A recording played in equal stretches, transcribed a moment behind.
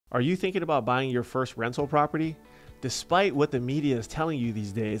Are you thinking about buying your first rental property? Despite what the media is telling you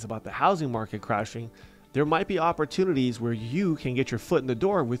these days about the housing market crashing, there might be opportunities where you can get your foot in the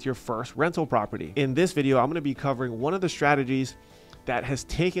door with your first rental property. In this video, I'm going to be covering one of the strategies that has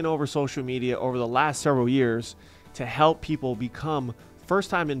taken over social media over the last several years to help people become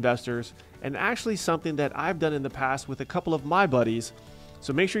first-time investors, and actually something that I've done in the past with a couple of my buddies.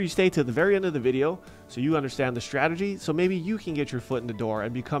 So make sure you stay to the very end of the video so you understand the strategy, so maybe you can get your foot in the door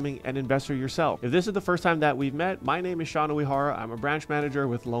and becoming an investor yourself. If this is the first time that we've met, my name is Seanu Uyehara. I'm a branch manager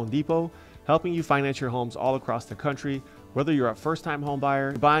with Loan Depot, helping you finance your homes all across the country, whether you're a first-time home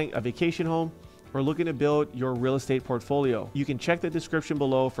buyer, buying a vacation home, or looking to build your real estate portfolio. You can check the description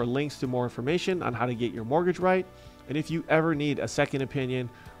below for links to more information on how to get your mortgage right. And if you ever need a second opinion,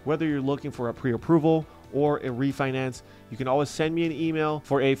 whether you're looking for a pre-approval or a refinance, you can always send me an email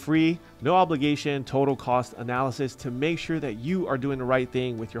for a free, no obligation, total cost analysis to make sure that you are doing the right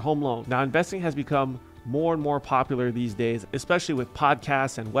thing with your home loan. Now, investing has become more and more popular these days, especially with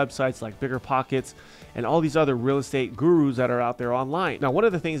podcasts and websites like Bigger Pockets and all these other real estate gurus that are out there online. Now, one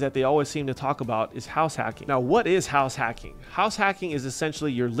of the things that they always seem to talk about is house hacking. Now, what is house hacking? House hacking is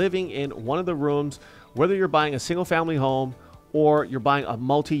essentially you're living in one of the rooms, whether you're buying a single family home or you're buying a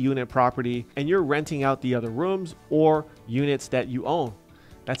multi-unit property and you're renting out the other rooms or units that you own.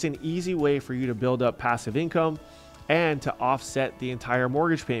 That's an easy way for you to build up passive income and to offset the entire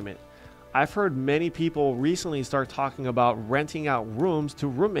mortgage payment. I've heard many people recently start talking about renting out rooms to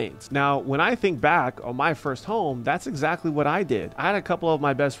roommates. Now, when I think back on my first home, that's exactly what I did. I had a couple of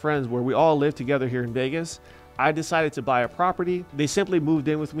my best friends where we all lived together here in Vegas. I decided to buy a property. They simply moved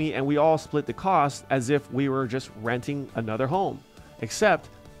in with me and we all split the cost as if we were just renting another home, except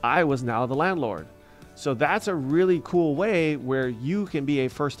I was now the landlord. So that's a really cool way where you can be a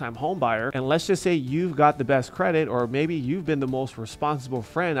first-time home buyer. And let's just say you've got the best credit, or maybe you've been the most responsible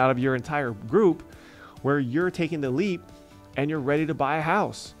friend out of your entire group, where you're taking the leap and you're ready to buy a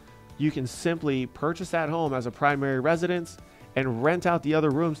house. You can simply purchase that home as a primary residence and rent out the other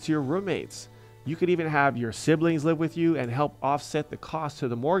rooms to your roommates. You could even have your siblings live with you and help offset the cost to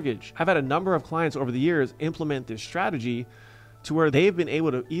the mortgage. I've had a number of clients over the years implement this strategy to where they've been able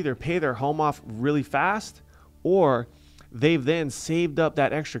to either pay their home off really fast, or they've then saved up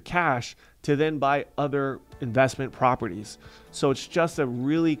that extra cash to then buy other investment properties. So it's just a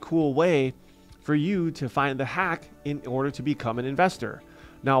really cool way for you to find the hack in order to become an investor.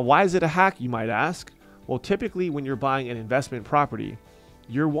 Now, why is it a hack, you might ask? Well, typically when you're buying an investment property,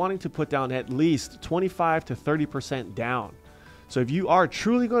 you're wanting to put down at least 25 to 30% down. So if you are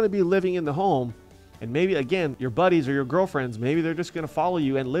truly going to be living in the home, and maybe again, your buddies or your girlfriends, maybe they're just going to follow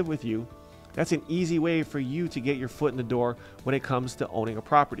you and live with you, that's an easy way for you to get your foot in the door when it comes to owning a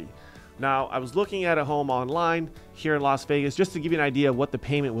property. Now, I was looking at a home online here in Las Vegas just to give you an idea of what the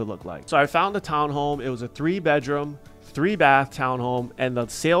payment would look like. So I found a townhome. It was a 3-bedroom, 3-bath townhome, and the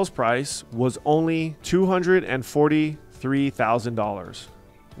sales price was only $243,000,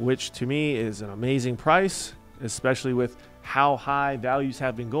 which to me is an amazing price, especially with how high values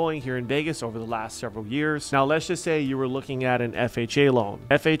have been going here in Vegas over the last several years. Now, let's just say you were looking at an FHA loan.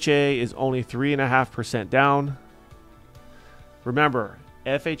 FHA is only 3.5% down. Remember,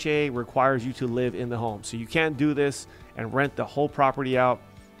 FHA requires you to live in the home. So you can't do this and rent the whole property out.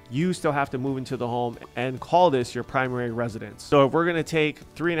 You still have to move into the home and call this your primary residence. So if we're going to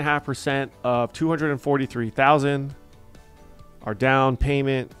take 3.5% of $243,000, our down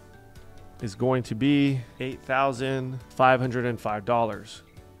payment is going to be $8,505.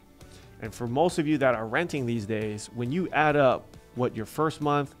 And for most of you that are renting these days, when you add up what your first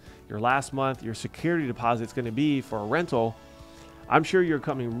month, your last month, your security deposit is going to be for a rental, I'm sure you're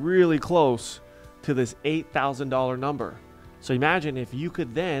coming really close to this $8,000 number. So imagine if you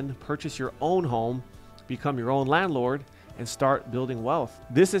could then purchase your own home, become your own landlord, and start building wealth.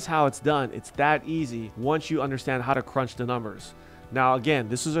 This is how it's done. It's that easy once you understand how to crunch the numbers. Now, again,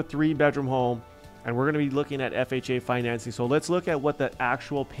 this is a 3-bedroom home and we're going to be looking at FHA financing. So let's look at what the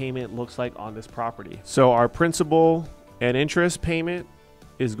actual payment looks like on this property. So our principal and interest payment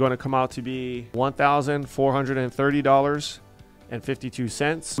is going to come out to be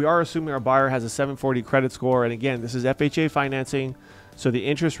 $1,430.52. We are assuming our buyer has a 740 credit score. And again, this is FHA financing. So the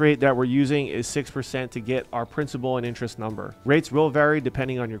interest rate that we're using is 6% to get our principal and interest number. Rates will vary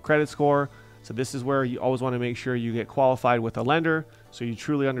depending on your credit score. So this is where you always want to make sure you get qualified with a lender so you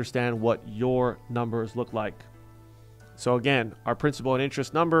truly understand what your numbers look like. So again, our principal and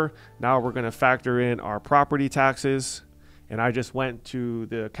interest number, now we're going to factor in our property taxes. And I just went to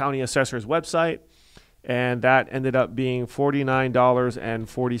the county assessor's website and that ended up being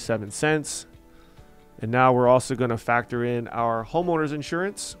 $49.47. And now we're also going to factor in our homeowner's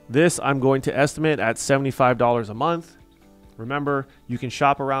insurance. This I'm going to estimate at $75 a month. Remember, you can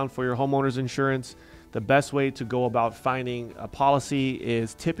shop around for your homeowner's insurance. The best way to go about finding a policy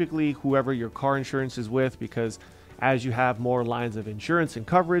is typically whoever your car insurance is with, because as you have more lines of insurance and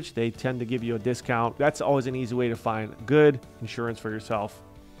coverage, they tend to give you a discount. That's always an easy way to find good insurance for yourself.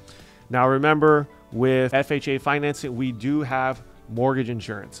 Now remember, with FHA financing, we do have mortgage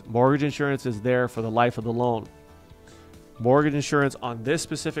insurance. Mortgage insurance is there for the life of the loan. Mortgage insurance on this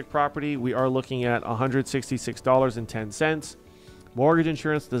specific property, we are looking at $166.10. Mortgage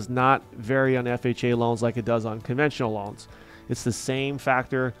insurance does not vary on FHA loans like it does on conventional loans. It's the same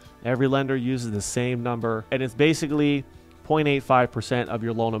factor. Every lender uses the same number, and it's basically 0.85% of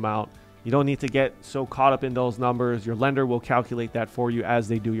your loan amount. You don't need to get so caught up in those numbers. Your lender will calculate that for you as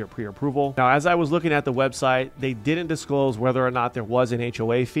they do your pre-approval. Now, as I was looking at the website, they didn't disclose whether or not there was an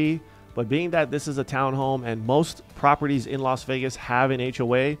HOA fee, but being that this is a townhome and most properties in Las Vegas have an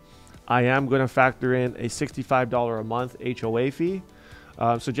HOA, I am going to factor in a $65 a month HOA fee.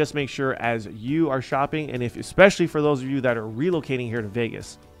 So just make sure as you are shopping, and especially for those of you that are relocating here to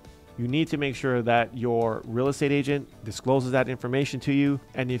Vegas, you need to make sure that your real estate agent discloses that information to you.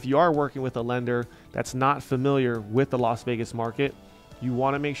 And if you are working with a lender that's not familiar with the Las Vegas market, you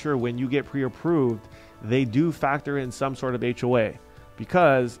want to make sure when you get pre-approved, they do factor in some sort of HOA.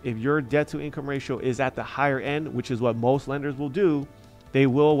 Because if your debt to income ratio is at the higher end, which is what most lenders will do, they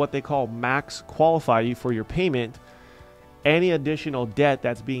will what they call max qualify you for your payment. Any additional debt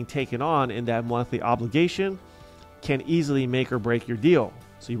that's being taken on in that monthly obligation can easily make or break your deal.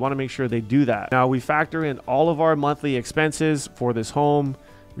 So you want to make sure they do that. Now we factor in all of our monthly expenses for this home.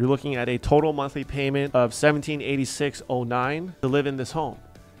 You're looking at a total monthly payment of $1,786.09 to live in this home.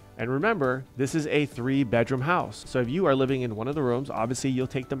 And remember, this is a 3-bedroom house. So if you are living in one of the rooms, obviously you'll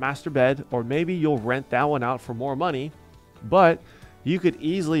take the master bed, or maybe you'll rent that one out for more money, but you could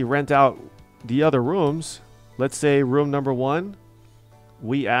easily rent out the other rooms. Let's say room number 1,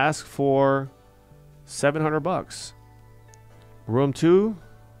 we ask for $700. Room 2,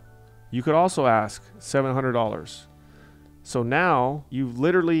 you could also ask $700. So now you've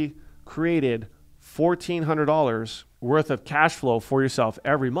literally created $1,400 worth of cash flow for yourself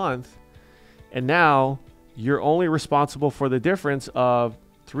every month. And now you're only responsible for the difference of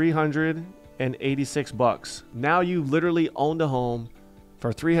 $386. Now you literally owned a home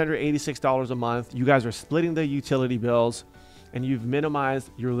for $386 a month. You guys are splitting the utility bills and you've minimized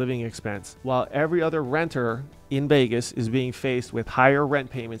your living expense, while every other renter in Vegas is being faced with higher rent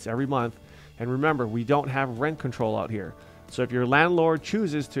payments every month. And remember, we don't have rent control out here. So if your landlord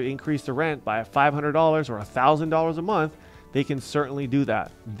chooses to increase the rent by $500 or $1,000 a month, they can certainly do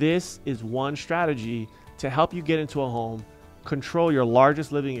that. This is one strategy to help you get into a home, control your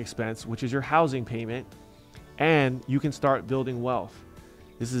largest living expense, which is your housing payment, and you can start building wealth.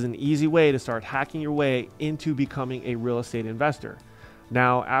 This is an easy way to start hacking your way into becoming a real estate investor.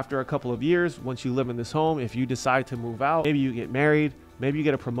 Now, after a couple of years, once you live in this home, if you decide to move out, maybe you get married, maybe you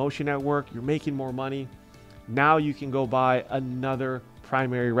get a promotion at work, you're making more money. Now you can go buy another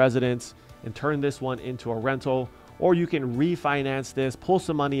primary residence and turn this one into a rental, or you can refinance this, pull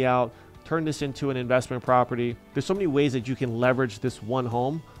some money out, turn this into an investment property. There's so many ways that you can leverage this one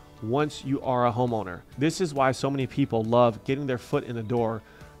home once you are a homeowner. This is why so many people love getting their foot in the door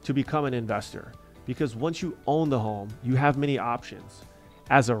to become an investor, because once you own the home, you have many options.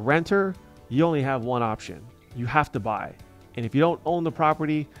 As a renter, you only have one option. You have to buy. And if you don't own the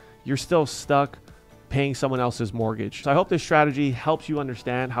property, you're still stuck paying someone else's mortgage. So I hope this strategy helps you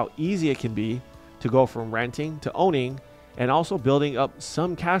understand how easy it can be to go from renting to owning, and also building up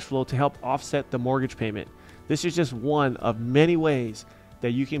some cash flow to help offset the mortgage payment. This is just one of many ways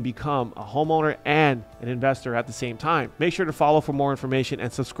that you can become a homeowner and an investor at the same time. Make sure to follow for more information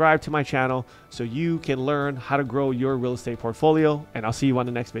and subscribe to my channel so you can learn how to grow your real estate portfolio, and I'll see you on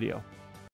the next video.